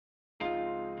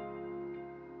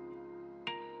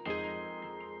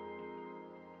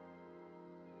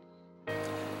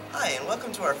Hi, and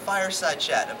welcome to our fireside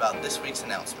chat about this week's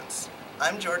announcements.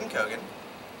 I'm Jordan Kogan.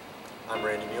 I'm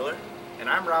Randy Mueller. And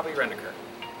I'm Robbie Renneker.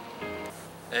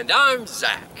 And I'm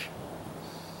Zach.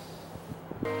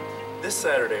 This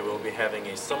Saturday we'll be having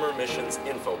a Summer Missions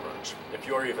Info Brunch. If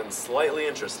you're even slightly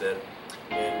interested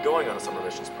in going on a Summer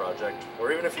Missions project,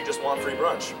 or even if you just want free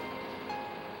brunch,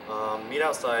 meet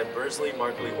outside Bursley,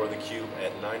 Markley, or the Cube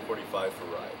at 9:45 for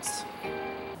rides.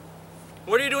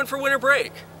 What are you doing for winter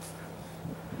break?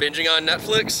 Binging on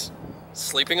Netflix?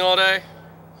 Sleeping all day?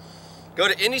 Go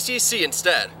to NECC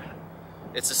instead.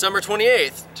 It's December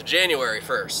 28th to January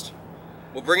 1st.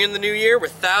 We'll bring in the new year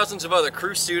with thousands of other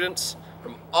Cru students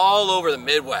from all over the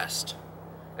Midwest.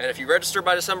 And if you register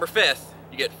by December 5th,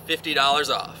 you get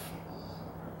 $50 off.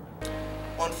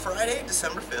 On Friday,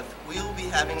 December 5th, we will be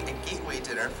having a Gateway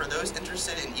dinner for those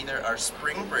interested in either our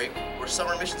spring break or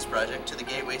summer missions project to the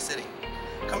Gateway City.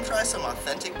 Come try some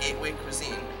authentic Gateway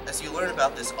cuisine as you learn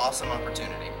about this awesome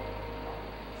opportunity.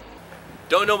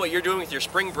 Don't know what you're doing with your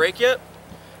spring break yet?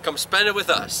 Come spend it with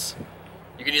us.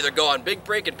 You can either go on Big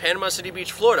Break in Panama City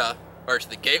Beach, Florida, or to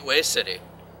the Gateway City.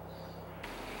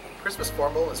 Christmas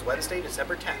formal is Wednesday,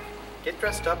 December 10th. Get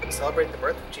dressed up and celebrate the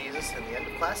birth of Jesus and the end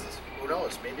of classes. Who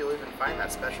knows, maybe you'll even find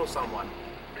that special someone.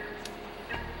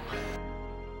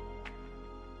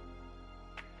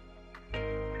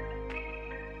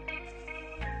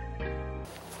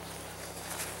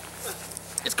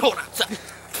 It's cold outside.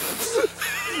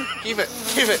 Keep it.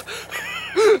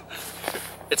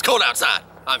 It's cold outside.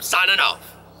 I'm signing off.